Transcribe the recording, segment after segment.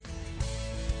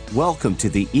Welcome to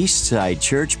the Eastside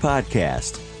Church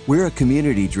Podcast. We're a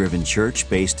community-driven church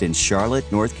based in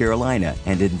Charlotte, North Carolina,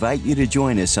 and invite you to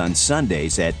join us on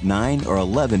Sundays at 9 or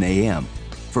 11 a.m.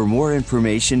 For more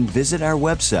information, visit our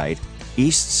website,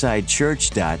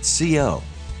 eastsidechurch.co.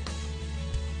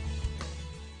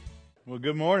 Well,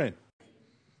 good morning.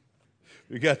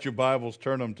 You got your Bibles,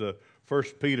 turn them to 1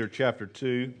 Peter chapter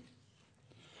 2.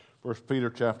 1 Peter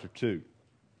chapter 2.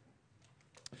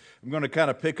 I'm going to kind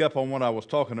of pick up on what I was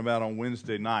talking about on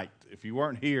Wednesday night. If you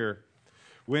weren't here,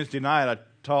 Wednesday night I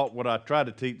taught what I tried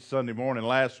to teach Sunday morning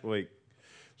last week.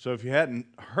 So if you hadn't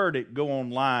heard it, go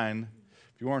online.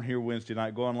 If you weren't here Wednesday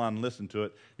night, go online and listen to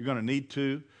it. You're going to need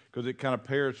to, because it kind of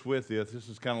pairs with it. This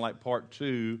is kind of like part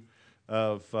 2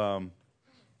 of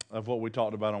what we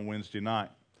talked about on Wednesday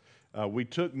night. We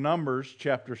took Numbers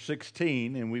chapter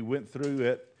 16 and we went through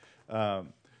it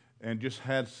and just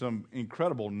had some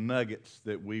incredible nuggets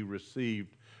that we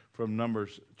received from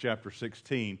Numbers chapter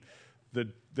 16.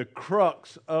 The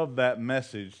crux of that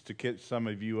message, to catch some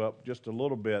of you up just a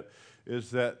little bit,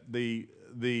 is that the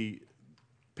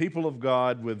people of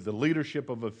God, with the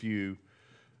leadership of a few,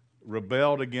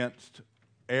 rebelled against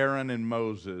Aaron and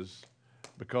Moses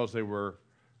because they were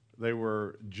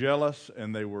jealous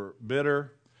and they were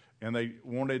bitter, and they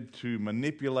wanted to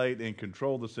manipulate and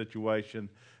control the situation,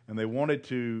 and they wanted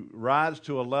to rise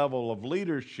to a level of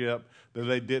leadership that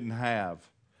they didn't have,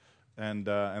 and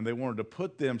they wanted to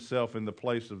put themselves in the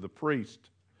place of the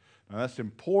priest. Now that's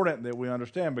important that we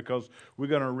understand, because we're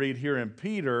going to read here in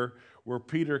Peter where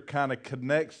Peter kind of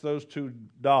connects those two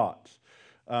dots.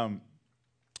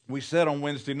 We said on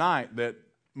Wednesday night that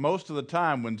most of the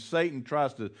time when Satan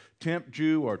tries to tempt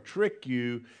you or trick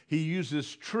you, he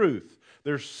uses truth.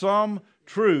 There's some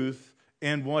truth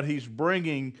in what he's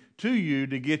bringing to you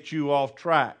to get you off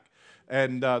track.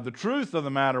 And the truth of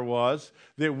the matter was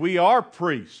that we are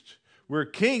priests. We're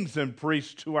kings and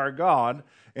priests to our God,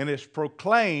 and it's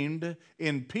proclaimed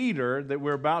in Peter that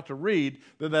we're about to read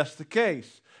that that's the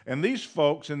case. And these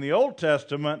folks in the Old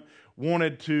Testament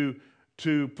wanted to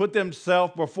put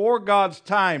themselves before God's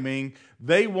timing.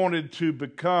 They wanted to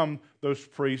become those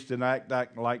priests and act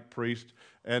like priests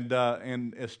and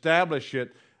establish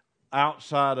it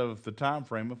outside of the time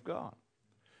frame of God.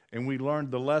 And we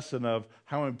learned the lesson of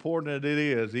how important it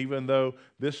is, even though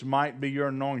this might be your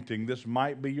anointing, this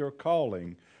might be your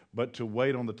calling, but to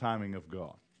wait on the timing of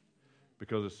God,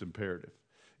 because it's imperative.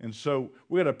 And so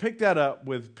we're going to pick that up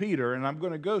with Peter, and I'm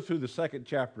going to go through the second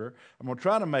chapter. I'm going to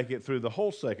try to make it through the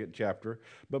whole second chapter.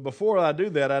 But before I do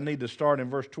that, I need to start in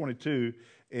verse 22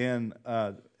 in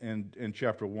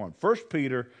chapter 1. 1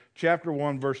 Peter chapter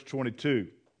 1, verse 22.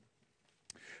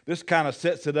 This kind of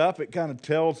sets it up. It kind of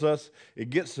tells us,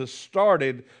 it gets us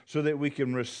started so that we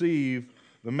can receive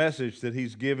the message that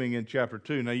he's giving in chapter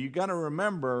 2. Now, you got to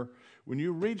remember, when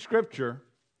you read Scripture,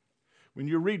 when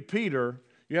you read Peter,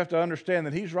 you have to understand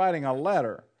that he's writing a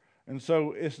letter. And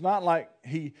so it's not like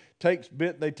they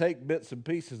take bits and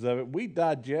pieces of it. We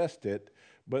digest it,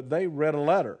 but they read a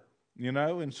letter, you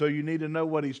know. And so you need to know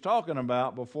what he's talking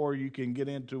about before you can get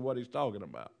into what he's talking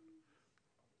about.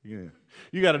 Yeah.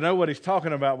 You got to know what he's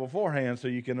talking about beforehand so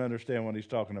you can understand what he's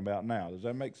talking about now. Does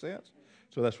that make sense?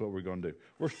 So that's what we're going to do.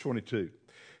 Verse 22.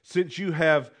 Since you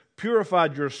have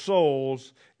purified your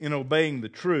souls in obeying the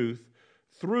truth,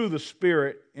 through the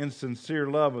Spirit in sincere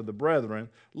love of the brethren,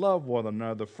 love one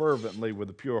another fervently with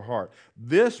a pure heart.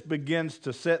 This begins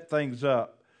to set things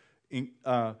up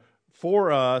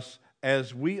for us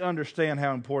as we understand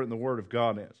how important the Word of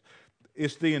God is.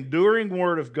 It's the enduring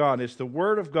Word of God. It's the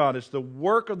Word of God. It's the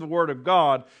work of the Word of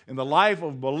God in the life of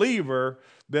a believer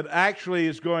that actually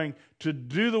is going to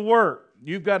do the work.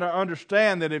 You've got to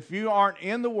understand that if you aren't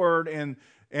in the Word and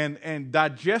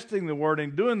digesting the Word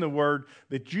and doing the Word,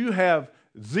 that you have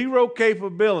zero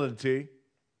capability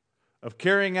of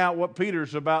carrying out what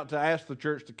Peter's about to ask the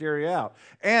church to carry out.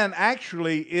 And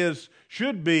actually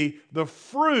should be the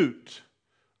fruit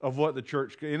of what the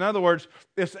church... In other words,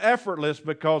 it's effortless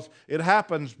because it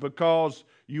happens because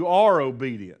you are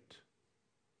obedient.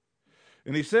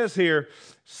 And he says here,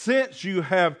 since you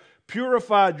have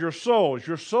purified your souls.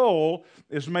 Your soul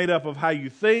is made up of how you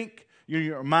think,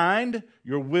 your mind,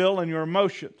 your will, and your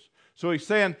emotions. So he's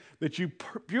saying that you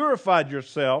purified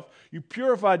yourself, you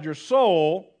purified your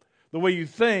soul, the way you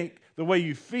think, the way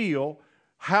you feel,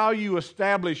 how you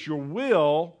establish your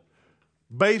will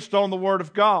based on the Word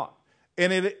of God.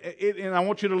 And and I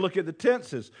want you to look at the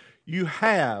tenses. You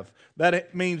have. That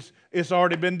it means it's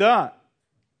already been done.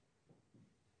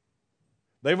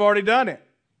 They've already done it.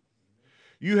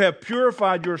 You have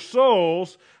purified your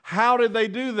souls. How did they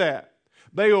do that?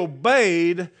 They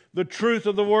obeyed the truth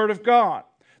of the Word of God.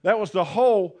 That was the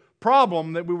whole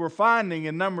problem that we were finding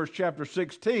in Numbers chapter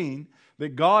 16,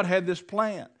 that God had this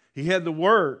plan. He had the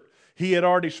Word. He had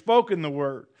already spoken the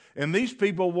Word. And these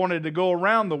people wanted to go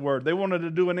around the Word. They wanted to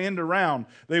do an end around.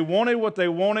 They wanted what they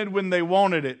wanted when they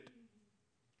wanted it.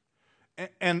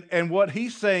 And what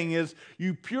he's saying is,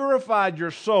 you purified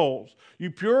your souls. You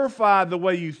purified the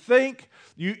way you think.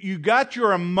 You got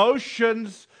your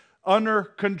emotions under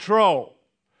control.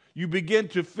 You begin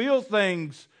to feel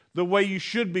things the way you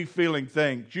should be feeling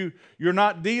things. You're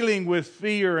not dealing with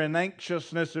fear and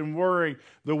anxiousness and worry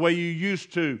the way you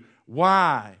used to.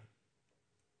 Why?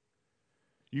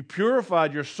 You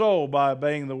purified your soul by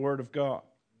obeying the Word of God.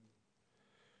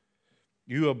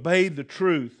 You obeyed the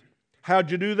truth.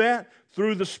 How'd you do that?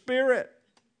 Through the Spirit.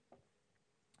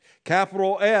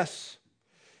 Capital S.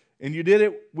 And you did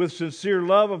it with sincere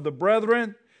love of the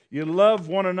brethren. You loved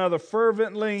one another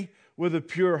fervently with a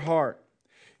pure heart.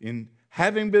 In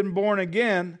having been born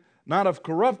again, not of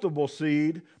corruptible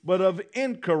seed, but of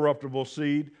incorruptible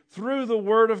seed, through the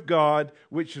Word of God,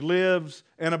 which lives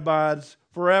and abides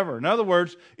forever. In other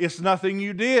words, it's nothing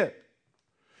you did.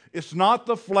 It's not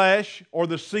the flesh or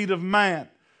the seed of man.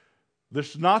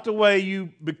 This is not the way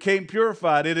you became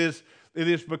purified. It is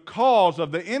because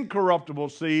of the incorruptible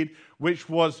seed which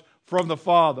was from the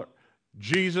Father.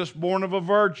 Jesus, born of a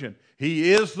virgin.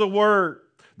 He is the Word.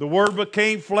 The Word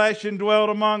became flesh and dwelt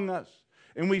among us.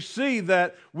 And we see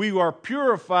that we are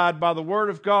purified by the Word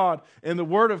of God. And the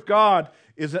Word of God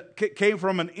came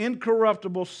from an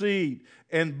incorruptible seed.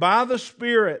 And by the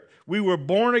Spirit, we were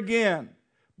born again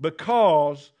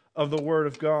because of the Word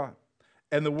of God.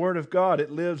 And the Word of God, it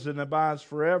lives and abides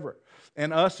forever.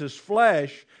 And us as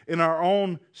flesh, in our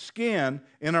own skin,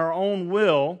 in our own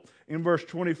will, in verse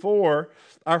 24,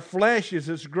 our flesh is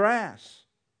as grass,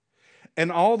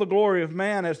 and all the glory of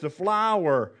man as the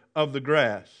flower of the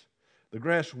grass. The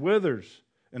grass withers,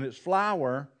 and its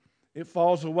flower, it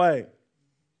falls away.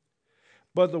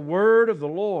 But the word of the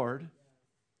Lord,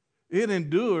 it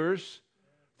endures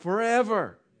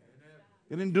forever.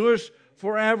 It endures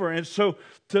forever. And so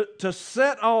to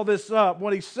set all this up,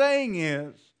 what he's saying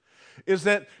is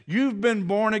that you've been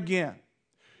born again.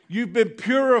 You've been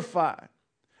purified.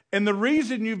 And the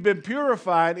reason you've been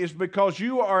purified is because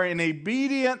you are an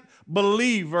obedient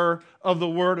believer of the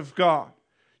Word of God.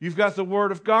 You've got the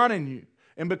Word of God in you.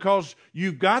 And because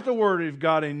you've got the Word of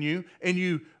God in you, and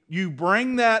you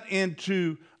bring that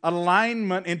into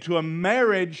alignment, into a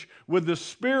marriage with the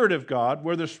Spirit of God,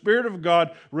 where the Spirit of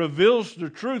God reveals the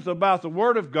truth about the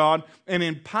Word of God and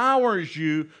empowers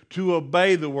you to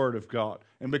obey the Word of God.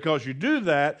 And because you do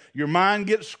that, your mind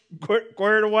gets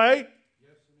squared away.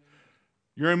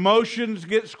 Your emotions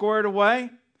get squared away.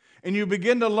 And you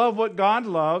begin to love what God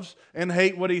loves and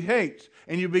hate what He hates.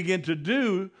 And you begin to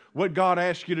do what God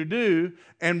asks you to do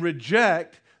and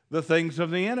reject the things of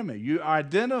the enemy. You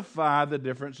identify the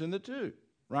difference in the two,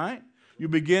 right? You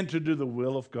begin to do the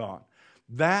will of God.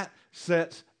 That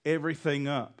sets everything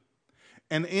up.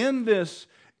 And in this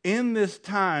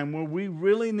time where we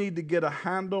really need to get a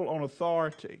handle on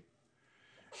authority,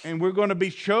 and we're going to be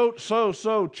so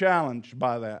challenged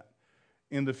by that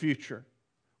in the future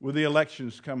with the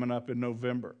elections coming up in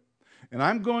November. And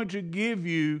I'm going to give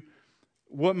you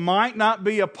what might not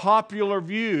be a popular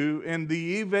view in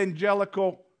the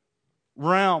evangelical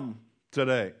realm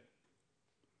today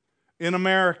in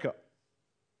America.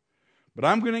 But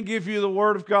I'm going to give you the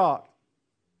Word of God.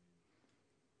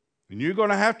 And you're going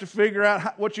to have to figure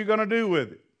out what you're going to do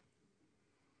with it.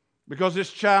 Because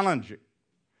it's challenging.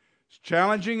 It's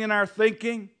challenging in our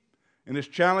thinking, and it's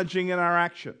challenging in our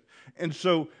action. And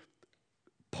so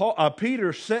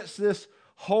Peter sets this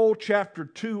whole chapter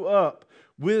 2 up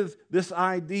with this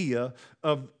idea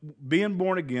of being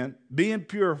born again, being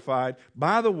purified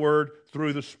by the Word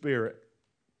through the Spirit.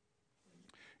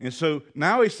 And so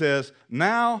now he says,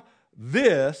 now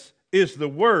this is the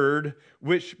Word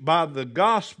which by the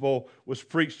gospel was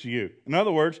preached to you. In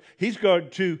other words, he's going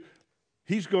to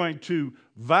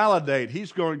validate,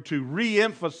 he's going to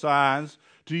re-emphasize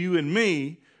to you and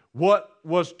me what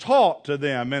was taught to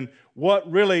them and what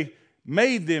really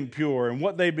made them pure and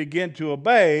what they began to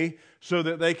obey so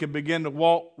that they could begin to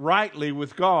walk rightly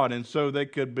with God and so they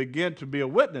could begin to be a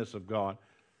witness of God.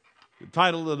 The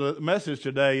title of the message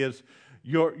today is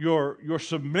Your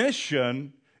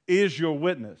Submission is Your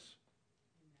Witness.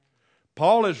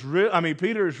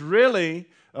 Peter is really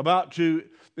about to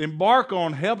embark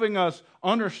on helping us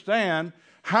understand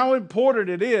how important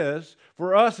it is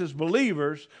for us as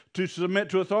believers to submit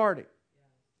to authority.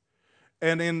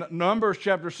 And in Numbers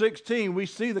chapter 16, we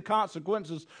see the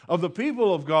consequences of the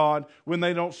people of God when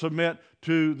they don't submit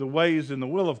to the ways and the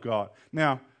will of God.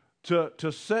 Now,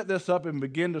 to set this up and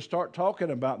begin to start talking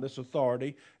about this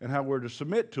authority and how we're to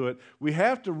submit to it, we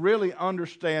have to really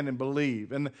understand and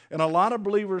believe. And a lot of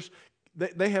believers,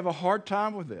 they have a hard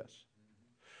time with this.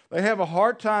 They have a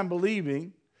hard time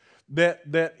believing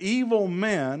that evil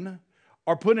men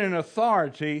are put in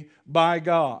authority by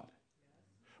God.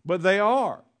 But they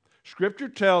are. Scripture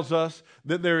tells us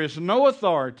that there is no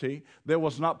authority that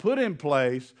was not put in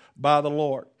place by the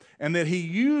Lord, and that He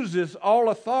uses all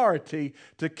authority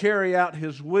to carry out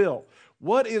His will.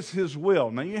 What is His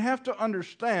will? Now you have to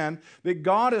understand that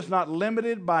God is not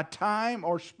limited by time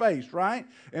or space, right?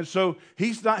 And so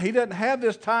He doesn't have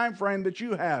this time frame that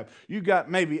you have. You got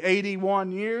maybe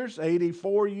 81 years,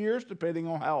 84 years, depending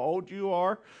on how old you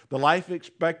are. The life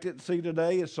expectancy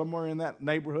today is somewhere in that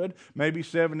neighborhood, maybe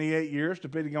 78 years,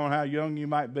 depending on how young you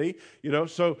might be.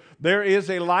 So there is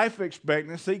a life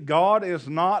expectancy. God is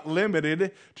not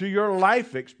limited to your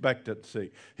life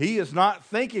expectancy. He is not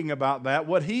thinking about that.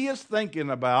 What He is thinking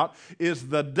about is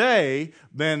the day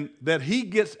then that He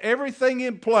gets everything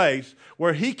in place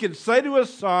where He can say to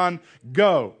His Son,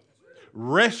 go,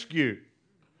 rescue,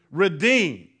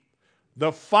 redeem.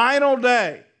 The final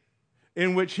day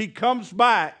in which He comes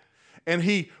back and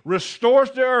He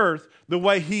restores the earth the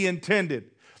way He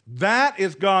intended. That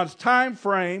is God's time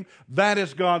frame. That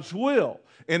is God's will.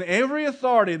 And every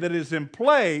authority that is in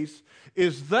place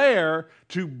is there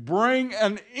to bring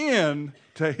an end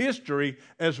to history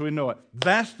as we know it.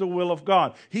 That's the will of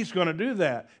God. He's going to do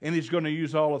that, and He's going to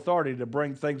use all authority to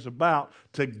bring things about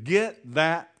to get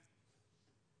that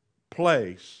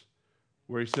place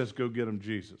where He says, go get them,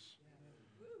 Jesus.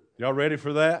 Y'all ready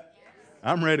for that?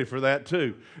 I'm ready for that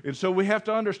too. And so we have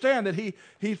to understand that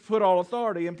He's put all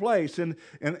authority in place, and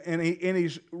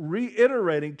He's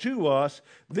reiterating to us,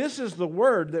 this is the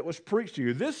word that was preached to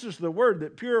you. This is the word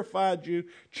that purified you,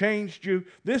 changed you.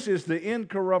 This is the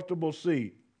incorruptible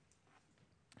seed.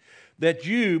 That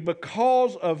you,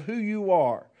 because of who you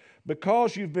are,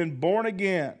 because you've been born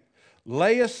again,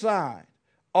 lay aside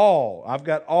all, I've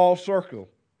got all circled,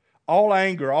 all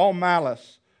anger, all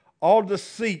malice, all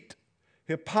deceit,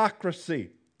 hypocrisy,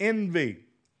 envy,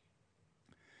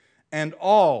 and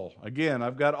all, again,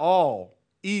 I've got all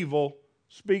evil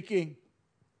speaking.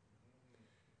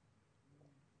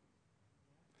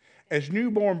 As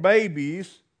newborn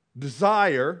babies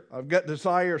desire, I've got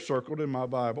desire circled in my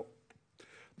Bible,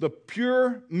 the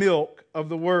pure milk of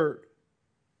the Word.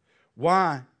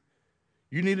 Why?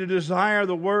 You need to desire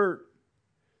the Word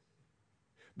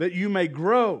that you may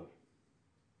grow.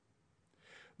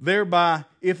 Thereby,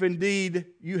 if indeed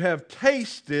you have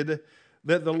tasted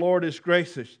that the Lord is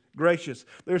gracious.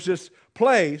 There's this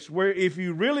place where if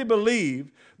you really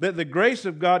believe that the grace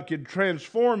of God can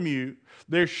transform you,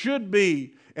 there should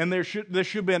be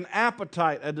an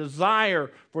appetite, a desire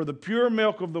for the pure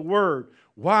milk of the Word.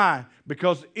 Why?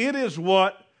 Because it is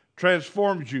what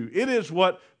transforms you. It is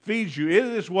what feeds you. It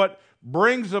is what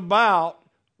brings about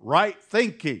right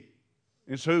thinking.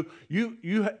 And so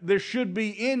there should be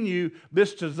in you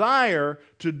this desire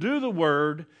to do the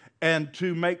Word and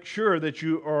to make sure that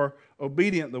you are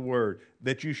obedient to the Word,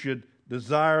 that you should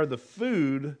desire the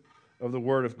food of the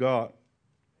Word of God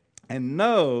and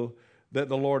know that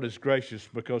the Lord is gracious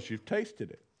because you've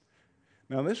tasted it.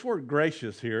 Now, this word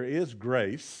gracious here is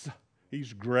grace.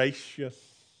 He's gracious.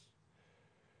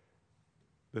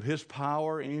 That His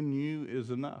power in you is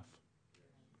enough.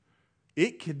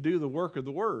 It can do the work of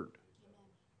the Word.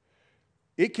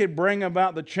 It can bring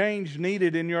about the change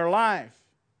needed in your life.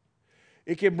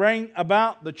 It can bring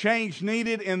about the change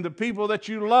needed in the people that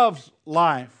you love's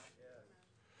life.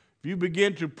 If you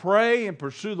begin to pray and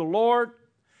pursue the Lord,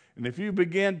 and if you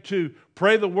begin to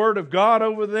pray the Word of God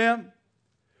over them,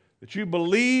 that you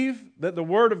believe that the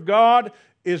Word of God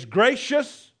is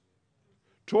gracious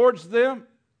towards them,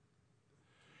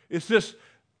 it's this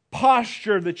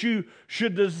posture that you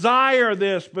should desire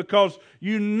this because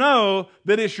you know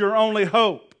that it's your only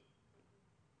hope,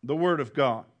 the Word of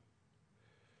God.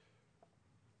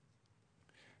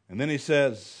 And then he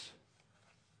says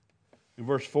in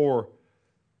verse 4,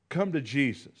 come to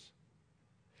Jesus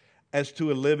as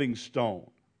to a living stone,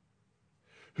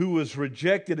 who was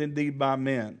rejected indeed by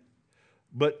men,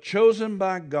 but chosen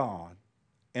by God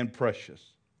and precious.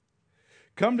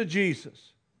 Come to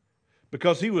Jesus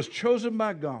because He was chosen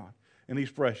by God and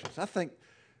He's precious. I think,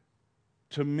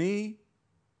 to me,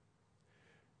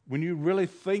 when you really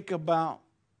think about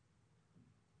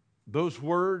those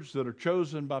words that are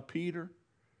chosen by Peter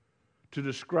to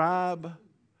describe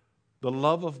the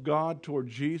love of God toward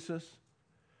Jesus,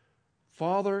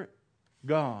 Father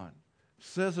God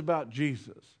says about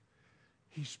Jesus,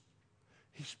 He's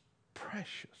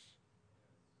precious.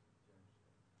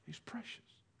 He's precious.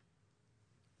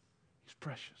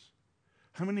 precious.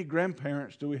 How many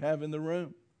grandparents do we have in the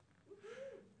room?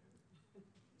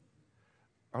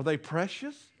 Are they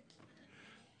precious?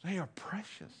 They are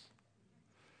precious.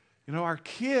 You know, our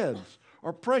kids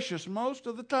are precious most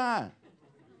of the time.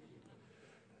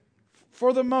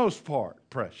 For the most part,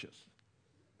 precious.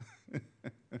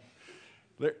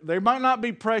 They might not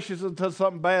be precious until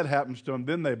something bad happens to them.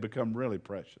 Then they become really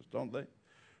precious, don't they?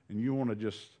 And you want to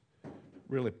just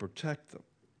really protect them.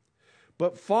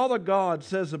 But Father God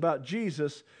says about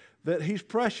Jesus that he's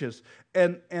precious.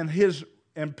 And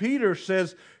Peter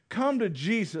says, come to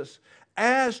Jesus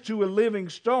as to a living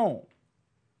stone.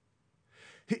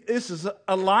 This is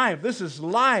alive. This is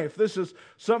life. This is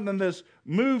something that's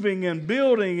moving and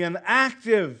building and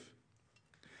active.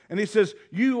 And he says,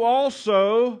 you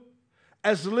also,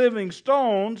 as living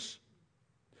stones,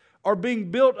 are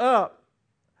being built up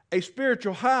a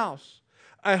spiritual house,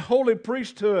 a holy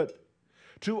priesthood,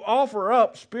 to offer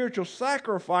up spiritual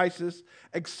sacrifices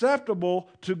acceptable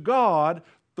to God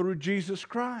through Jesus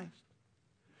Christ.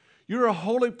 You're a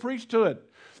holy priesthood.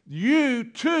 You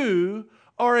too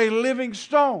are a living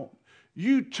stone.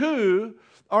 You too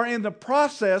are in the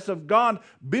process of God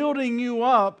building you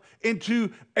up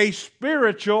into a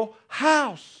spiritual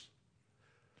house.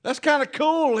 That's kind of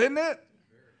cool, isn't it?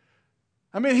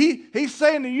 I mean, he's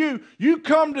saying to you, you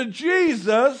come to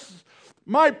Jesus,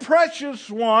 my precious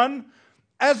one,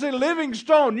 as a living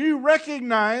stone. You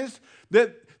recognize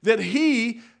that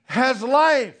he has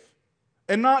life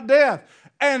and not death.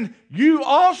 And you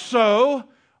also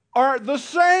are the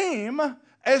same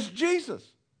as Jesus.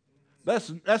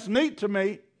 That's neat to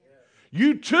me.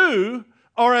 You too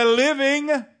are a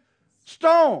living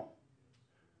stone.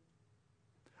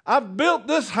 I've built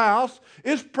this house.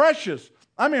 It's precious.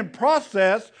 I'm in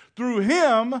process through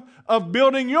him of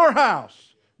building your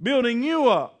house, building you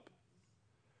up.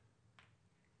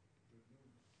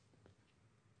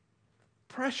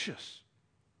 Precious.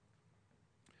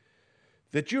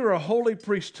 That you're a holy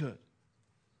priesthood.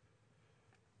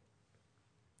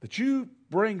 That you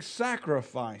bring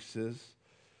sacrifices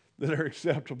that are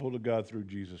acceptable to God through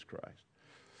Jesus Christ.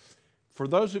 For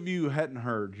those of you who hadn't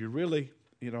heard, you really,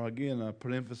 again, I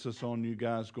put emphasis on you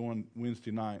guys going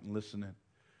Wednesday night and listening.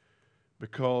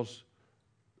 Because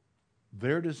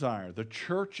their desire, the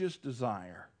church's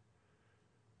desire,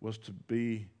 was to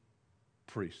be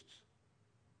priests.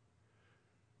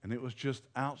 And it was just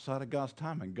outside of God's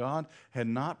timing. God had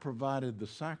not provided the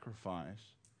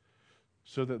sacrifice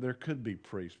so that there could be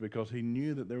priests, because he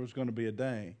knew that there was going to be a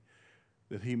day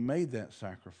that he made that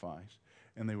sacrifice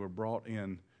and they were brought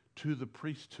in to the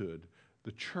priesthood.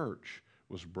 The church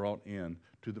was brought in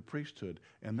to the priesthood.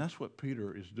 And that's what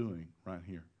Peter is doing right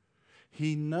here.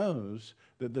 He knows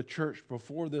that the church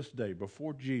before this day,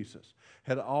 before Jesus,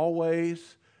 had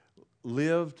always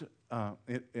lived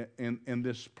in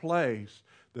this place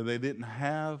that they didn't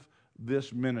have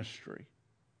this ministry.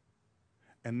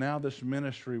 And now this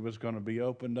ministry was going to be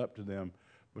opened up to them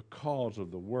because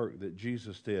of the work that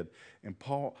Jesus did. And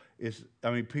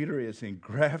Peter is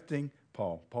engrafting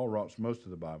Paul. Paul writes most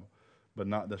of the Bible, but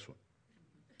not this one.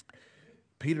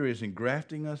 Peter is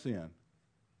engrafting us in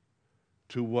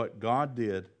to what God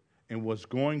did and was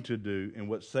going to do and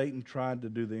what Satan tried to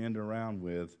do the end around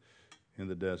with in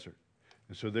the desert.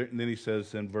 And so and then he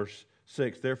says in verse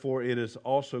 6, therefore it is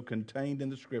also contained in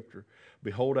the scripture,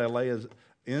 behold, I lay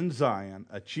in Zion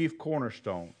a chief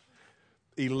cornerstone,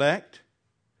 elect,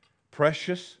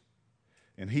 precious,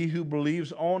 and he who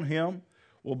believes on him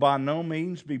will by no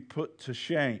means be put to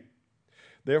shame.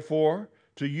 Therefore,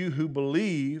 to you who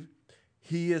believe,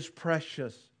 he is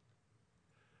precious.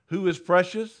 Who is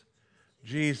precious?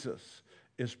 Jesus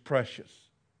is precious.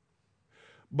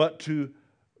 But to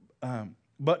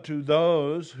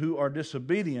those who are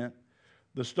disobedient,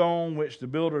 the stone which the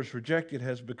builders rejected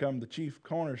has become the chief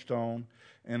cornerstone,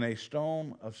 and a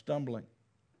stone of stumbling,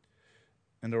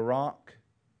 and a rock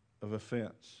of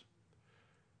offense.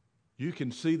 You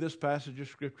can see this passage of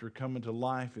Scripture coming to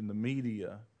life in the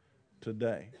media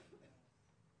today.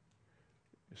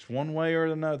 It's one way or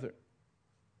another.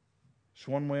 It's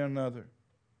one way or another.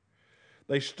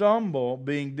 They stumble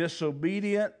being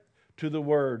disobedient to the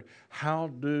word. How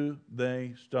do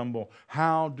they stumble?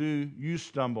 How do you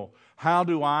stumble? How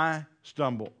do I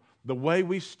stumble? The way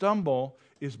we stumble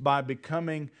is by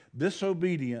becoming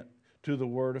disobedient to the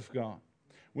word of God.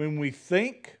 When we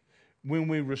think, when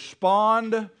we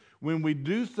respond, when we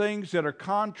do things that are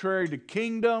contrary to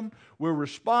kingdom, we're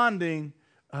responding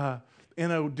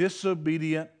in a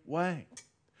disobedient way.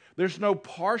 There's no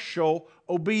partial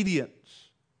obedience.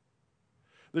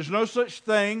 There's no such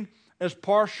thing as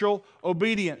partial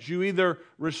obedience. You either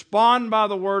respond by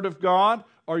the word of God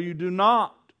or you do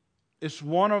not. It's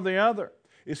one or the other.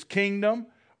 It's kingdom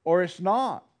or it's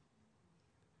not.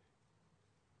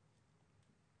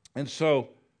 And so,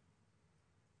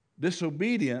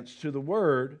 disobedience to the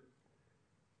word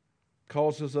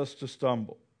causes us to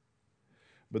stumble.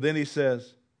 But then he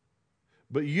says,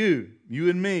 but you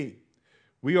and me,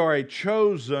 we are a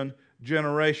chosen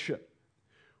generation.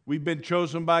 We've been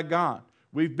chosen by God.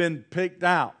 We've been picked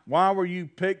out. Why were you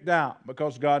picked out?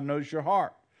 Because God knows your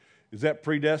heart. Is that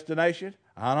predestination?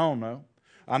 I don't know.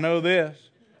 I know this.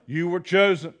 You were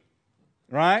chosen,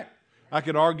 right? I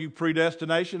could argue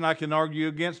predestination. I can argue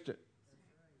against it.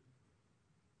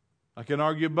 I can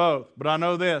argue both. But I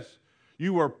know this.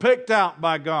 You were picked out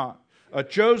by God. A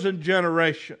chosen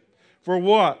generation. For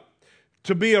what?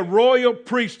 To be a royal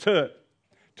priesthood.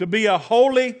 To be a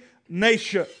holy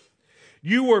nation.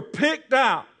 You were picked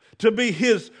out to be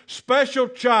His special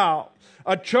child.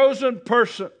 A chosen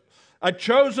person. A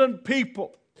chosen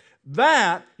people.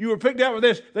 That you were picked out with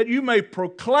this, that you may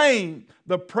proclaim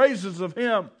the praises of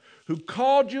Him who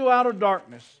called you out of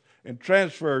darkness and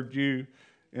transferred you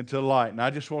into light. And I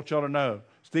just want y'all to know,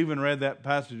 Stephen read that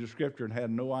passage of Scripture and had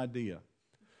no idea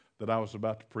that I was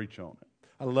about to preach on it.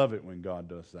 I love it when God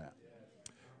does that.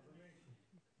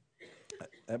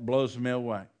 That blows me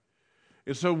away.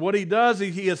 And so what He does,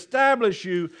 He establishes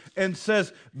you and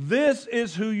says, this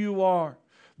is who you are.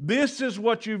 This is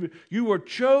what you were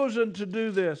chosen to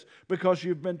do this because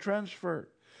you've been transferred.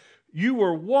 You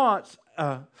were once,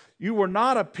 you were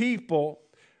not a people,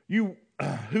 who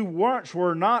once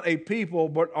were not a people,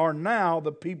 but are now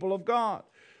the people of God,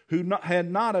 who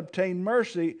had not obtained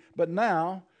mercy, but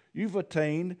now you've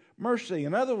attained mercy.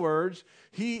 In other words,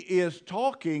 he is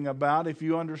talking about, if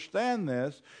you understand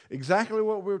this, exactly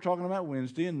what we were talking about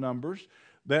Wednesday in Numbers,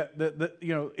 that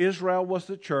Israel was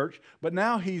the church, but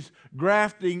now he's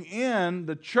grafting in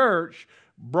the church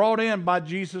brought in by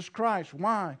Jesus Christ.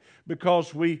 Why?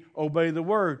 Because we obey the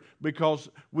word, because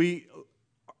we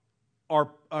are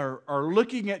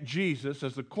looking at Jesus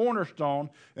as the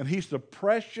cornerstone, and He's the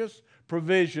precious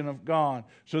provision of God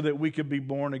so that we could be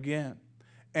born again.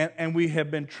 And we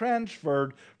have been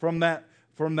transferred from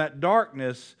that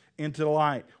darkness into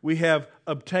light. We have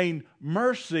obtained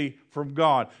mercy from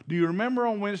God. Do you remember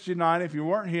on Wednesday night, if you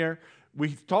weren't here,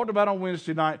 we talked about on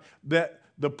Wednesday night that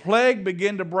the plague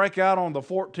began to break out on the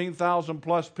 14,000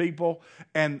 plus people.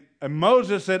 And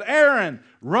Moses said, Aaron,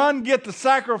 run, get the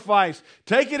sacrifice.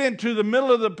 Take it into the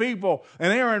middle of the people.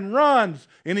 And Aaron runs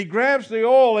and he grabs the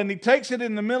oil and he takes it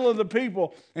in the middle of the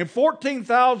people. And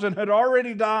 14,000 had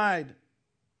already died.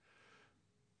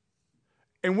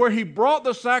 And where he brought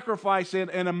the sacrifice in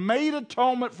and made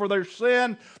atonement for their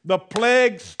sin, the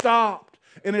plague stopped.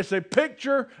 And it's a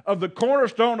picture of the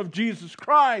cornerstone of Jesus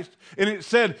Christ. And it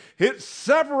said, it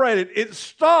separated, it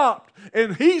stopped,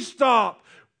 and He stopped,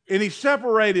 and He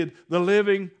separated the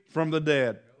living from the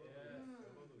dead.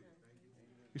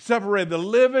 He separated the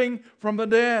living from the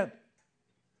dead.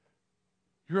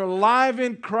 You're alive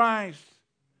in Christ.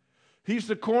 He's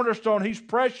the cornerstone. He's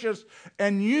precious.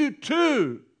 And you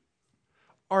too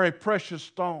are a precious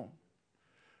stone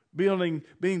being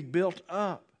built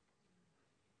up.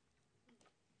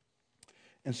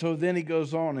 And so then he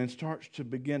goes on and starts to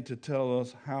begin to tell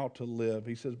us how to live.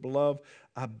 He says, beloved,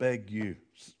 I beg you.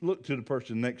 Look to the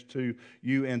person next to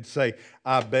you and say,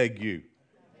 I beg you.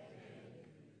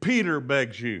 Peter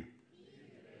begs you.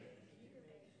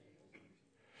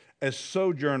 As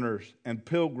sojourners and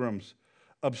pilgrims,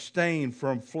 abstain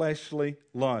from fleshly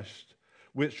lust,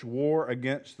 which war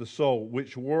against the soul,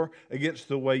 which war against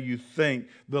the way you think.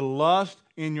 The lust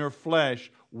in your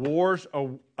flesh wars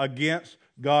against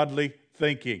godly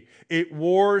thinking. It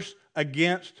wars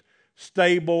against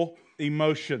stable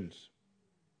emotions.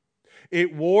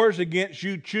 It wars against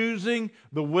you choosing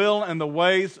the will and the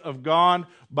ways of God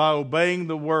by obeying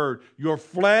the word. Your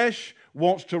flesh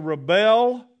wants to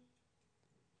rebel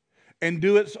and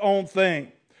do its own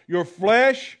thing. Your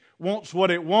flesh wants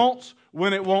what it wants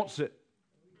when it wants it.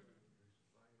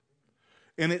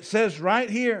 And it says right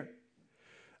here,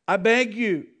 I beg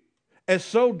you, as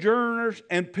sojourners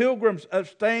and pilgrims,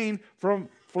 abstain from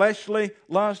fleshly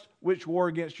lust which war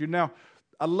against you. Now,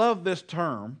 I love this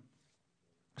term.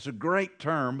 It's a great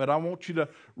term, but I want you to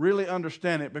really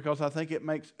understand it because I think it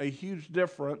makes a huge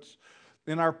difference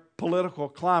in our political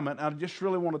climate. I just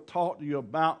really want to talk to you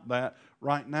about that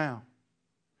right now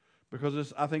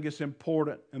because I think it's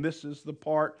important. And this is the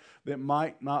part that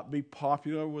might not be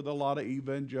popular with a lot of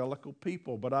evangelical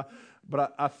people, but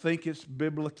I think it's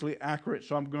biblically accurate.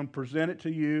 So I'm going to present it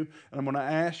to you, and I'm going to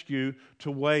ask you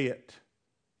to weigh it.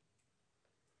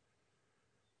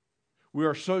 We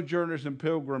are sojourners and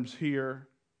pilgrims here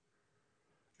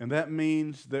And that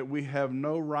means that we have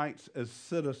no rights as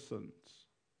citizens.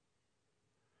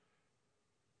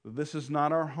 This is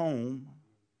not our home.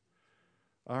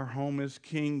 Our home is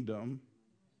kingdom.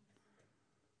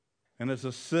 And as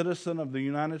a citizen of the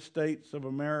United States of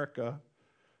America,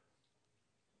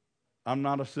 I'm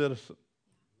not a citizen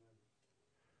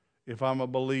if I'm a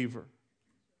believer.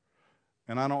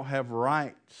 And I don't have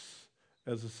rights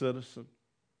as a citizen.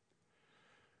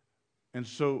 And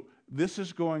so this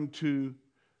is going to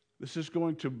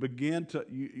begin to,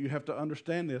 you have to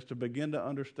understand this, to begin to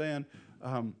understand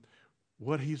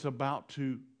what he's about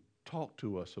to talk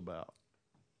to us about.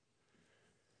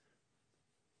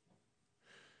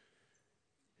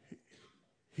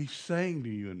 He's saying to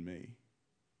you and me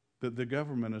that the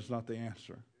government is not the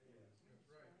answer.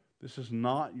 This is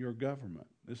not your government.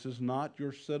 This is not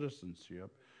your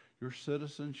citizenship. Your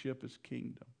citizenship is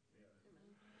kingdom.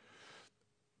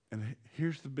 And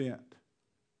here's the bent.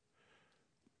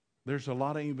 There's a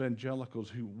lot of evangelicals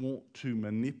who want to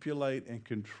manipulate and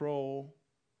control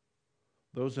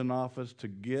those in office to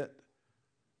get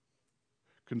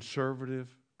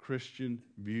conservative Christian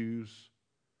views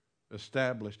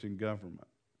established in government.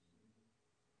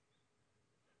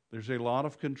 There's a lot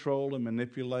of control and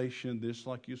manipulation, just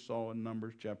like you saw in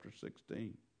Numbers chapter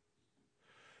 16.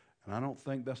 And I don't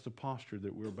think that's the posture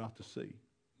that we're about to see.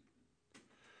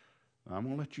 I'm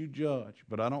going to let you judge,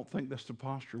 but I don't think that's the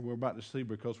posture we're about to see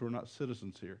because we're not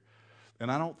citizens here.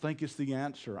 And I don't think it's the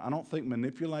answer. I don't think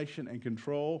manipulation and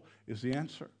control is the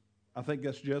answer. I think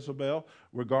that's Jezebel,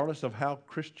 regardless of how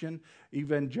Christian,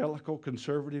 evangelical,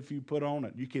 conservative you put on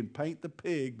it. You can paint the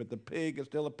pig, but the pig is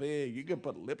still a pig. You can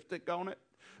put lipstick on it,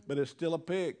 but it's still a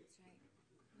pig.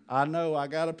 I know I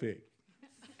got a pig.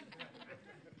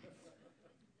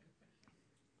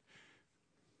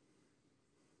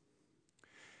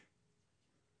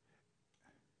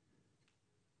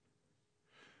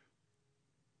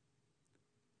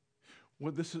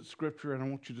 What this is Scripture, and I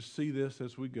want you to see this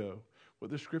as we go.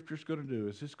 What the Scripture is going to do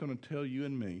is it's going to tell you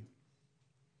and me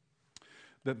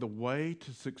that the way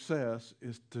to success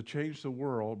is to change the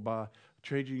world by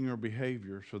changing your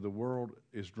behavior so the world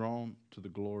is drawn to the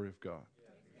glory of God.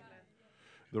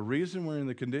 The reason we're in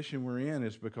the condition we're in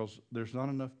is because there's not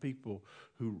enough people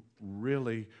who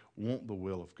really want the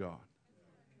will of God.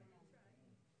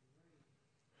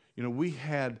 You know, we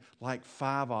had like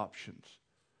 5 options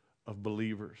of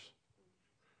believers.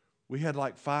 We had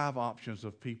like 5 options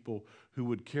of people who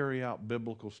would carry out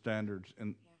biblical standards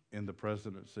in the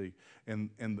presidency. And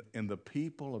the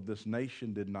people of this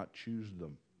nation did not choose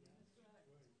them.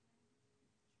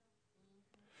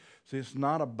 See, it's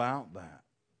not about that.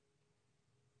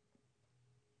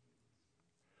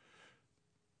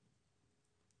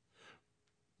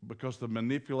 Because the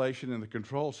manipulation and the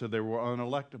control said they were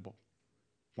unelectable.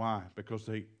 Why? Because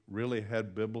they really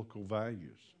had biblical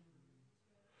values.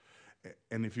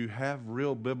 And if you have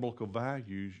real biblical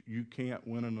values, you can't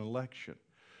win an election.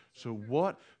 So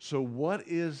what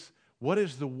is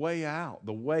the way out?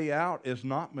 The way out is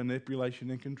not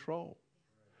manipulation and control.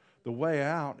 The way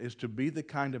out is to be the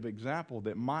kind of example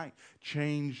that might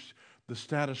change the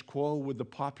status quo with the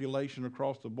population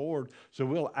across the board, so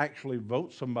we'll actually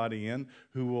vote somebody in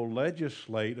who will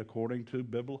legislate according to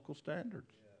biblical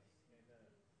standards.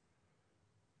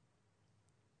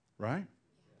 Right?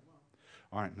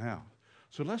 All right, now,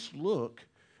 so let's look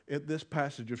at this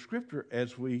passage of Scripture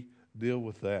as we deal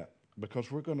with that,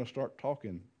 because we're going to start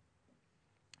talking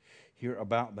here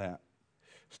about that.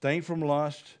 Abstain from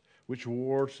lust, which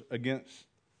wars against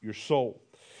your soul.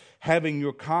 Having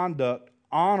your conduct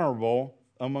honorable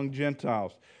among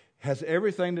Gentiles. Has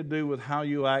everything to do with how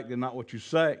you act and not what you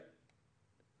say.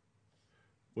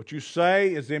 What you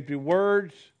say is empty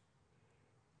words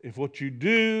if what you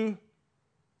do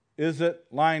isn't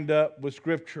lined up with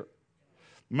Scripture.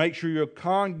 Make sure your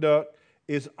conduct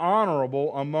is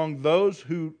honorable among those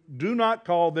who do not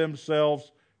call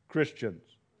themselves Christians.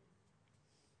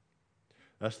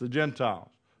 That's the Gentiles.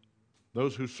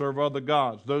 Those who serve other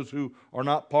gods. Those who are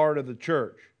not part of the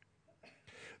church.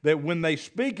 That when they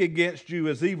speak against you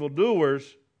as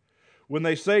evildoers, when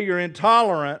they say you're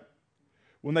intolerant,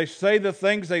 when they say the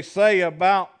things they say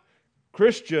about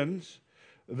Christians,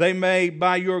 they may,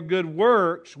 by your good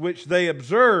works, which they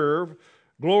observe,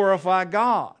 glorify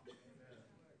God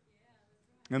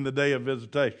in the day of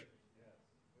visitation.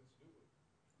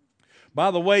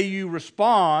 By the way you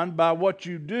respond, by what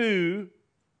you do,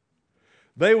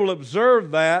 they will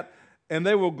observe that and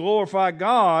they will glorify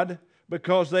God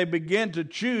because they begin to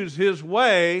choose His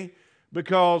way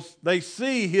because they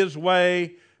see His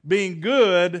way being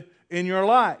good in your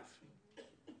life.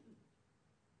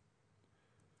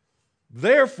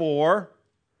 Therefore,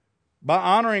 by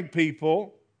honoring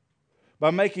people,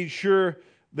 by making sure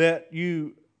that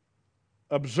you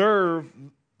observe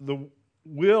the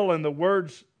will and the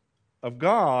words of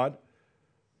God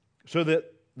so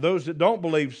that those that don't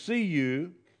believe see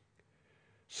you.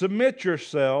 Submit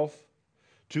yourself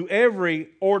to every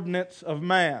ordinance of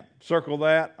man. Circle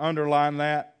that, underline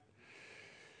that,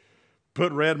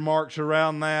 put red marks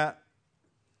around that.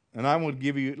 And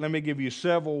let me give you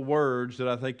several words that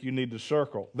I think you need to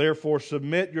circle. Therefore,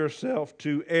 submit yourself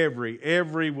to every.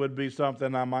 Every would be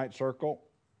something I might circle.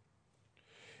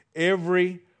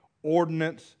 Every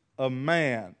ordinance of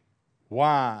man.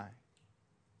 Why?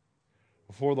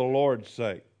 For the Lord's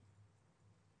sake.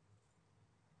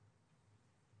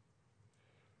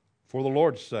 For the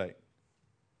Lord's sake.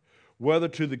 Whether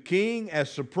to the king as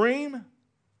supreme,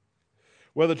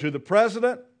 whether to the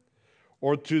president,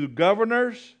 or to the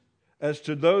governors, as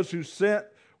to those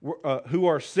who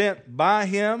are sent by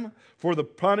him for the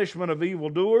punishment of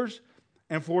evildoers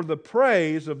and for the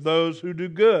praise of those who do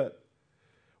good.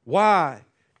 Why?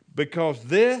 Because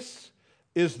this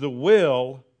is the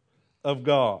will of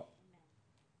God,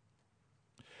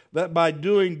 that by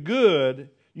doing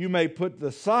good you may put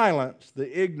to silence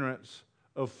the ignorance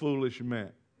of foolish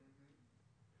men.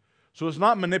 So it's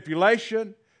not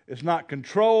manipulation, it's not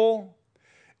control,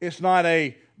 it's not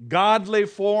a godly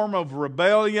form of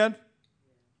rebellion.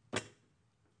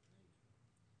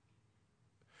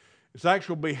 It's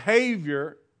actual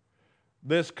behavior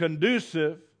that's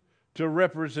conducive to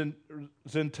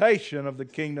representation of the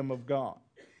kingdom of God.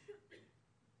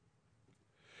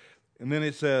 And then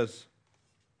it says,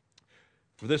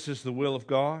 for this is the will of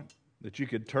God, that you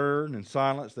could turn and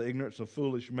silence the ignorance of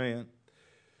foolish men.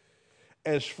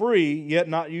 As free, yet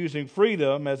not using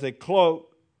freedom as a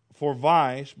cloak for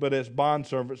vice, but as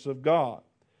bondservants of God.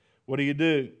 What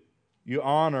do? You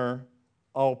honor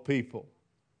all people.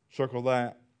 Circle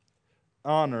that.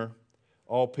 Honor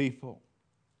all people.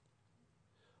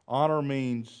 Honor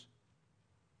means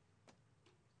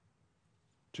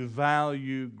to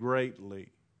value greatly.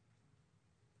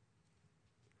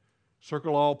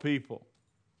 Circle all people.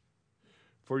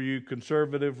 For you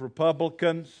conservative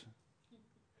Republicans,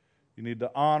 you need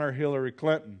to honor Hillary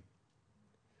Clinton.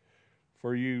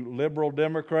 For you liberal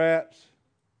Democrats,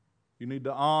 you need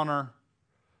to honor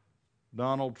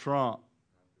Donald Trump.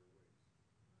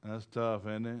 That's tough,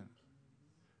 isn't it?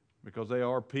 Because they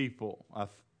are people, I'm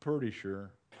pretty sure.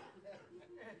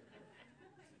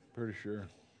 Pretty sure.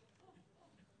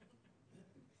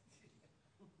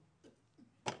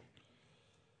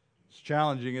 It's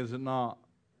challenging, is it not?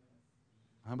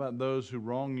 How about those who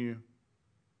wrong you?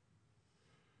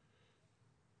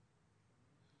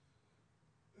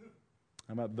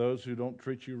 How about those who don't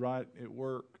treat you right at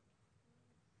work?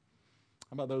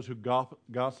 How about those who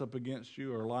gossip against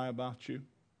you or lie about you?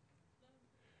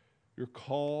 Your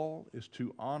call is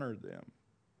to honor them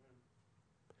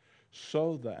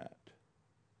so that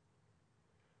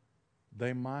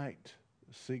they might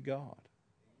see God.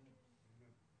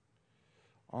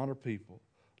 Honor people.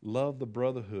 Love the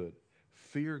brotherhood.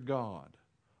 Fear God.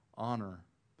 Honor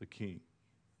the king.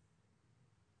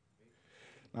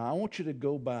 Now, I want you to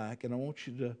go back and I want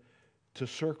you to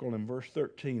circle in verse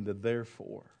 13 the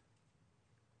therefore.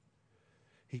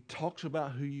 He talks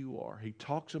about who you are. He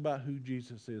talks about who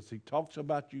Jesus is. He talks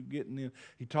about you getting in.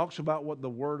 He talks about what the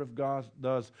Word of God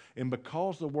does. And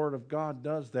because the Word of God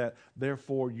does that,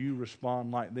 therefore you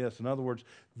respond like this. In other words,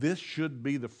 this should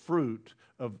be the fruit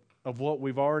of what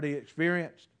we've already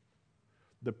experienced.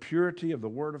 The purity of the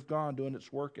Word of God doing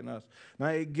its work in us. Now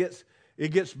it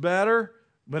gets better,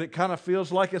 but it kind of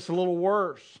feels like it's a little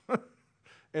worse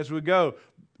as we go.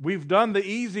 We've done the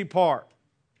easy part.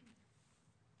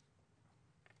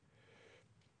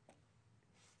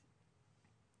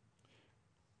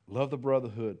 Love the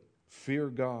brotherhood. Fear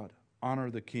God. Honor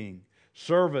the king.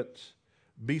 Servants,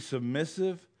 be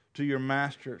submissive to your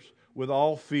masters with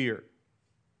all fear.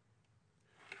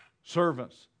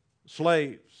 Servants,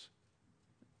 slaves.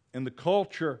 In the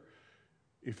culture,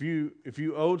 if you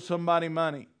owed somebody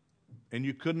money and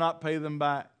you could not pay them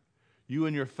back, you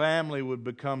and your family would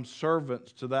become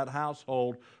servants to that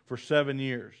household for 7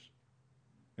 years.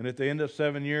 And at the end of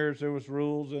 7 years, there was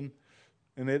rules, and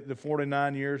at the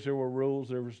 49 years, there were rules.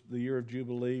 There was the year of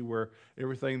Jubilee where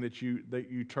everything that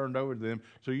you turned over to them.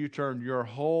 So you turned your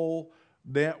whole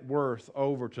net worth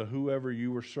over to whoever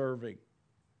you were serving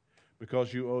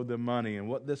because you owed them money. And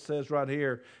what this says right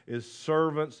here is,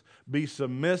 servants, be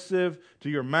submissive to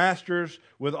your masters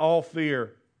with all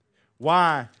fear.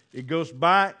 Why? It goes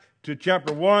back to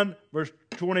chapter 1, verse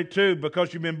 22,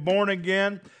 because you've been born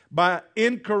again by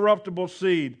incorruptible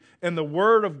seed, and the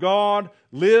Word of God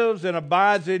lives and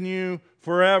abides in you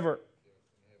forever.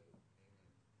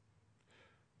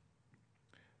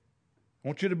 I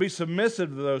want you to be submissive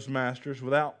to those masters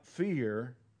without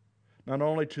fear, not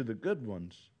only to the good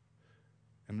ones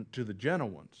and to the gentle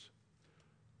ones,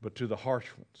 but to the harsh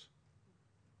ones.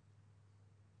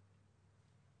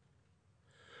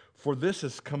 For this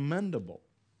is commendable.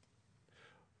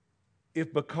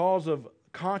 If because of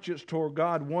conscience toward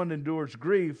God one endures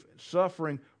grief,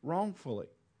 suffering wrongfully.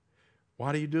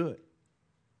 Why do you do it?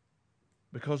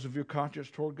 Because of your conscience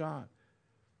toward God.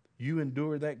 You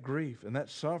endure that grief and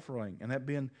that suffering and that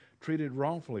being treated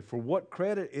wrongfully. For what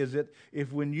credit is it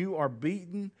if when you are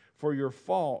beaten for your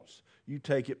faults, you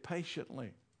take it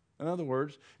patiently? In other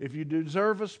words, if you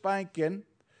deserve a spanking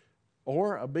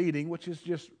or a beating, which is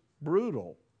just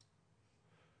brutal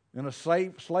in a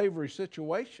slavery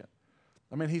situation.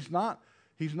 I mean, he's not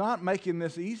making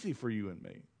this easy for you and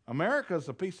me. America's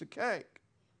a piece of cake.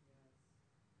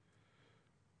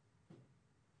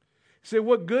 See,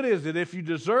 what good is it if you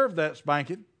deserve that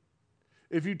spanking,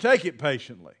 if you take it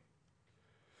patiently?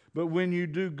 But when you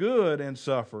do good and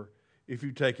suffer, if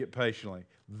you take it patiently,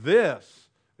 this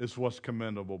is what's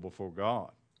commendable before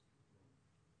God.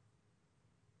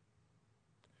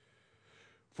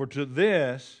 For to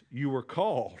this you were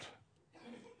called.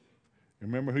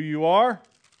 Remember who you are?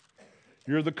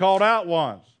 You're the called out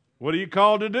ones. What are you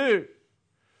called to do?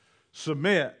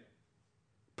 Submit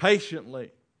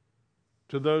patiently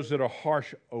to those that are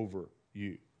harsh over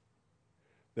you,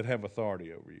 that have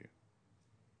authority over you.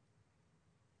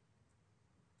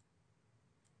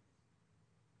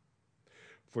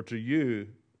 For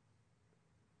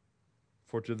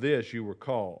to this you were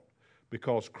called,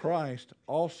 because Christ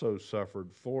also suffered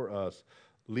for us,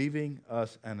 leaving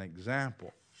us an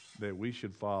example that we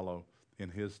should follow in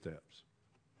his steps.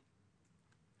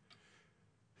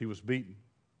 He was beaten.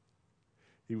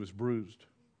 He was bruised.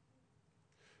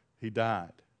 He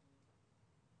died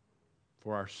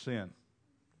for our sin.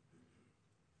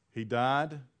 He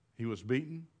died. He was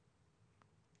beaten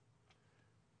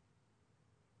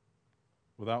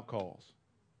without cause.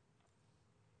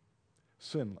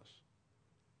 Sinless.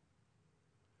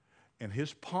 And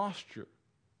his posture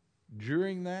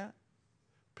during that,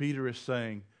 Peter is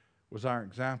saying, was our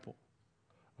example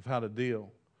of how to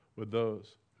deal with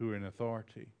those who are in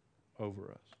authority over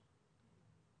us.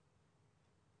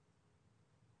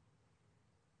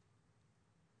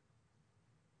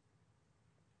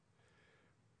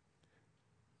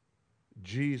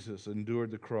 Jesus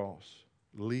endured the cross,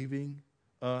 leaving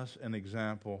us an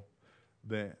example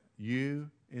that you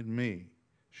and me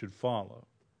should follow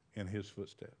in his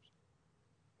footsteps.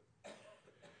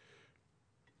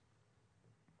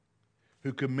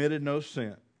 Who committed no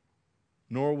sin,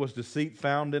 nor was deceit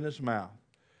found in his mouth,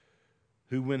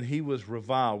 who when he was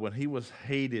reviled, when he was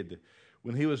hated,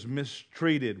 when he was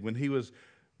mistreated, when he was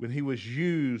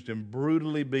used and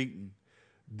brutally beaten,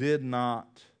 did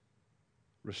not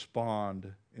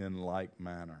respond in like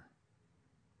manner.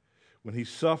 When he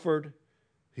suffered,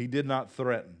 he did not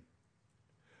threaten,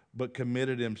 but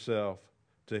committed himself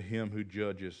to him who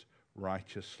judges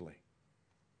righteously,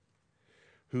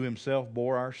 who himself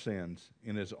bore our sins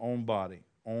in his own body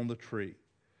on the tree,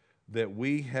 that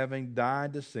we, having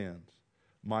died to sins,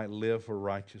 might live for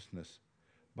righteousness,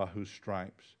 by whose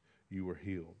stripes you were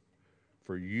healed.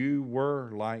 For you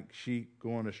were like sheep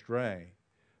going astray,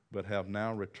 but have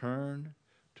now returned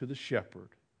to the shepherd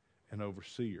and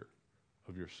overseer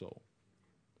of your soul.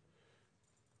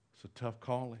 It's a tough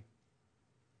calling.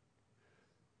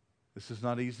 This is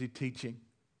not easy teaching.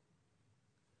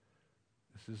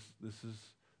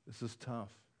 This is tough.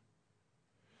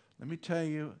 Let me tell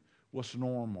you what's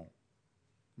normal.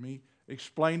 Let me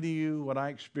explain to you what I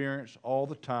experience all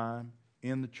the time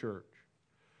in the church.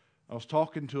 I was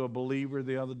talking to a believer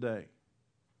the other day.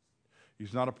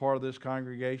 He's not a part of this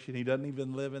congregation. He doesn't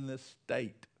even live in this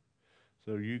state.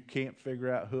 So you can't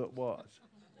figure out who it was.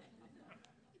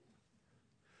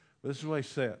 This is what he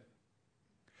said.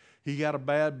 He got a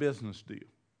bad business deal.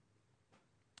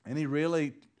 And he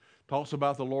really talks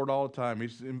about the Lord all the time.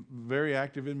 He's very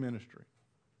active in ministry.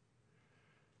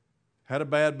 Had a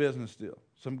bad business deal.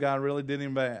 Some guy really did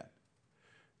him bad.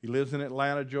 He lives in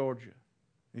Atlanta, Georgia.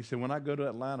 He said, when I go to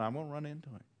Atlanta, I'm going to run into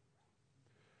him.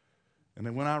 And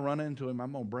then when I run into him,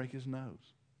 I'm going to break his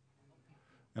nose.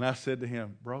 And I said to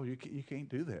him, bro, you can't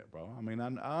do that, bro. I mean,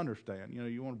 I understand. You know,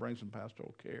 you want to bring some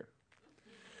pastoral care.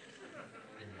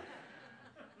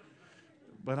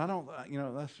 But I don't,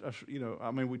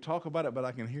 I mean, we talk about it, but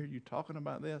I can hear you talking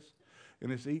about this,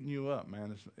 and it's eating you up,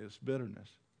 man. It's bitterness.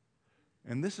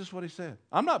 And this is what he said.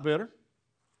 I'm not bitter.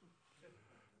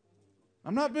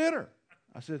 I'm not bitter.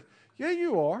 I said, yeah,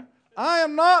 you are. I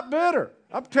am not bitter.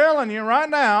 I'm telling you right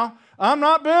now, I'm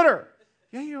not bitter.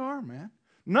 Yeah, you are, man.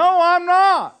 No, I'm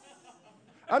not.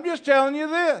 I'm just telling you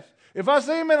this. If I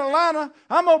see him in Atlanta,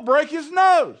 I'm going to break his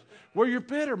nose. Well, you're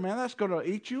bitter, man. That's going to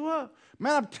eat you up.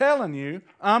 Man, I'm telling you,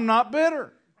 I'm not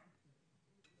bitter.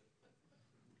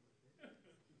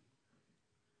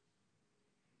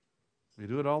 We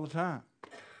do it all the time.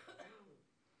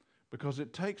 Because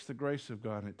it takes the grace of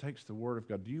God and it takes the Word of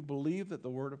God. Do you believe that the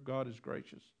Word of God is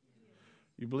gracious?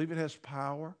 You believe it has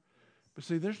power? But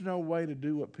see, there's no way to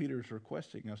do what Peter is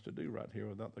requesting us to do right here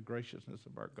without the graciousness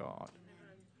of our God.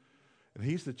 And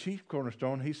he's the chief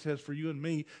cornerstone. He says for you and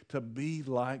me to be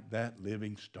like that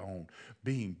living stone,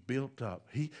 being built up.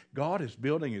 God is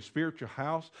building a spiritual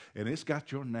house, and it's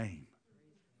got your name.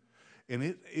 And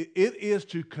it is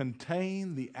to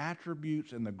contain the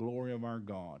attributes and the glory of our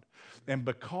God. And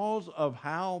because of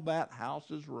how that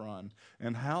house is run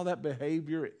and how that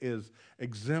behavior is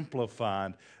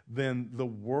exemplified, then the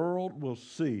world will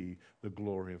see the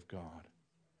glory of God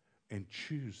and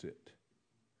choose it.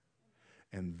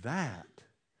 And that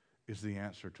is the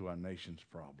answer to our nation's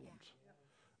problems,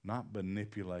 not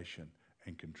manipulation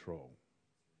and control.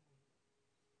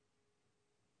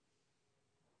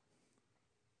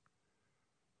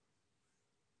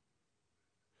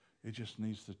 It just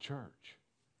needs the church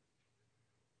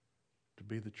to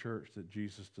be the church that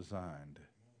Jesus designed.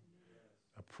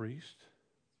 A priest,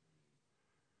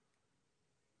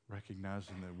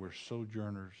 recognizing that we're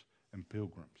sojourners and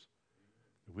pilgrims,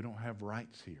 that we don't have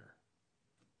rights here.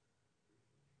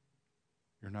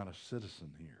 You're not a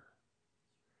citizen here.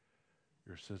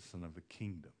 You're a citizen of the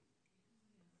kingdom.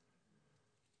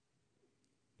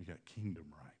 You got kingdom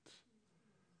rights.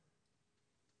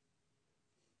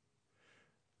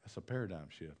 That's a paradigm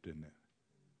shift, isn't it?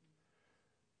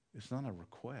 It's not a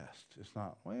request. It's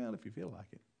not, well, if you feel like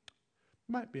it,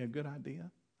 might be a good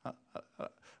idea.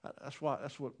 That's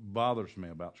what bothers me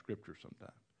about Scripture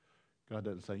sometimes. God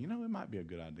doesn't say, it might be a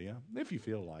good idea if you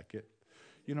feel like it.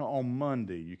 On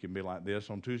Monday you can be like this.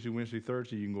 On Tuesday, Wednesday,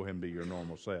 Thursday, you can go ahead and be your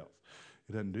normal self.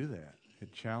 It doesn't do that.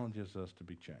 It challenges us to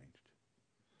be changed.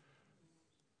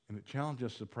 And it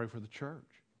challenges us to pray for the church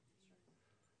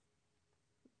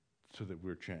so that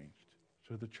we're changed,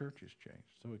 so the church is changed,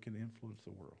 so it can influence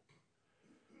the world.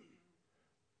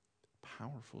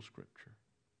 Powerful Scripture.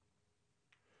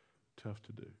 Tough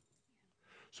to do.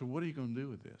 So what are you going to do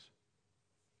with this?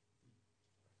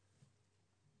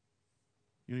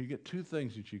 You get two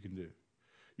things that you can do.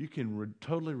 You can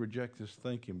totally reject this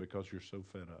thinking because you're so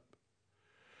fed up.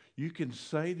 You can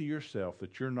say to yourself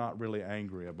that you're not really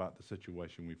angry about the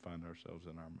situation we find ourselves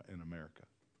in America.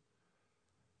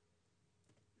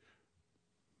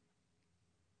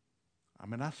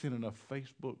 I've seen enough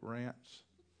Facebook rants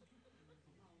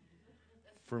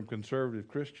from conservative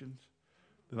Christians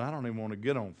that I don't even want to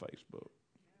get on Facebook.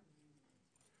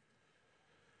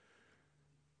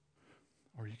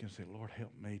 Or you can say, Lord,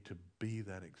 help me to be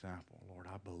that example. Lord,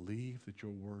 I believe that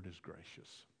your word is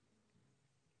gracious.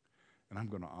 And I'm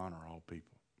going to honor all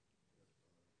people.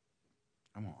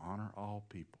 I'm going to honor all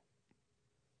people.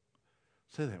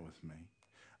 Say that with me.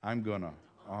 I'm going to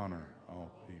honor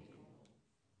all people.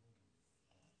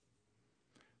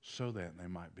 So that they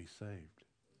might be saved.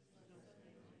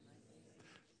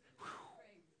 Whew.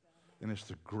 And it's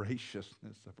the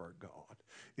graciousness of our God.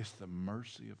 It's the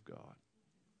mercy of God.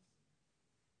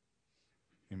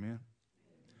 Amen?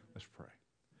 Let's pray.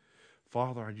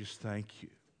 Father, I just thank you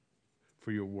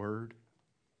for your word.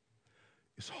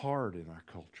 It's hard in our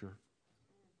culture.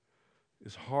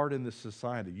 It's hard in this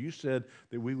society. You said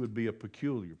that we would be a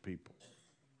peculiar people.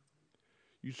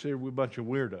 You said we're a bunch of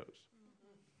weirdos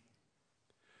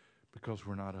because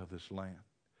we're not of this land.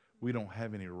 We don't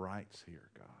have any rights here,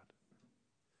 God.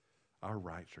 Our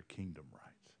rights are kingdom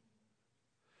rights.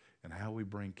 And how we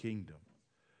bring kingdom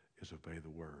is obey the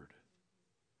word.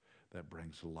 That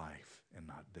brings life and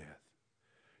not death.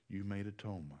 You made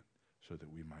atonement so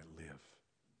that we might live.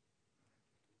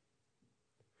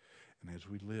 And as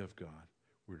we live, God,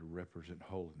 we're to represent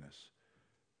holiness.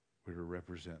 We're to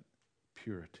represent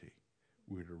purity.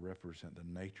 We're to represent the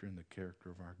nature and the character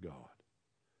of our God,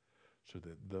 so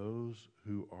that those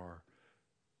who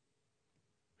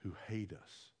hate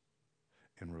us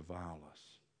and revile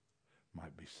us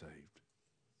might be saved.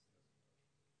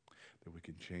 That we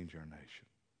can change our nation.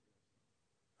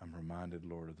 I'm reminded,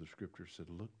 Lord, of the Scripture said,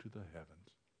 look to the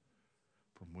heavens,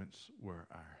 from where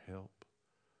our help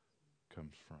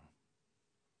comes from.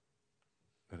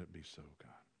 Let it be so,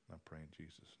 God. I pray in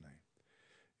Jesus' name.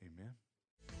 Amen.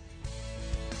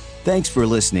 Thanks for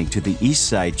listening to the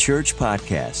Eastside Church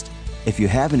Podcast. If you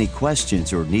have any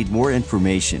questions or need more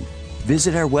information,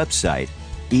 visit our website,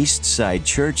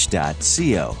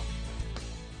 eastsidechurch.co.